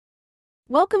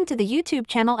Welcome to the YouTube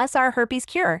channel SR Herpes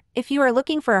Cure. If you are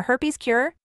looking for a herpes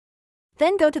cure,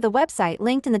 then go to the website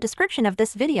linked in the description of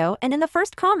this video and in the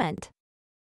first comment.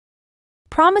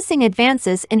 Promising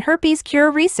advances in herpes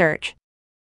cure research.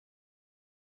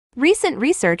 Recent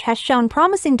research has shown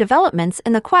promising developments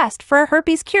in the quest for a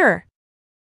herpes cure.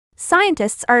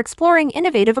 Scientists are exploring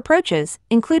innovative approaches,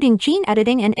 including gene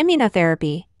editing and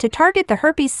immunotherapy, to target the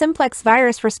herpes simplex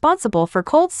virus responsible for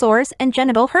cold sores and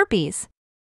genital herpes.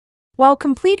 While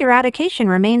complete eradication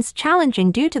remains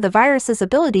challenging due to the virus's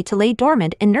ability to lay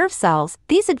dormant in nerve cells,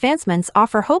 these advancements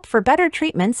offer hope for better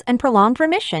treatments and prolonged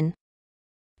remission.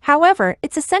 However,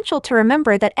 it's essential to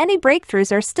remember that any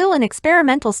breakthroughs are still in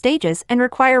experimental stages and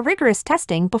require rigorous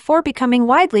testing before becoming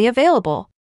widely available.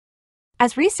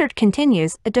 As research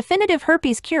continues, a definitive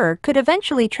herpes cure could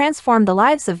eventually transform the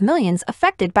lives of millions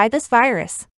affected by this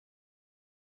virus.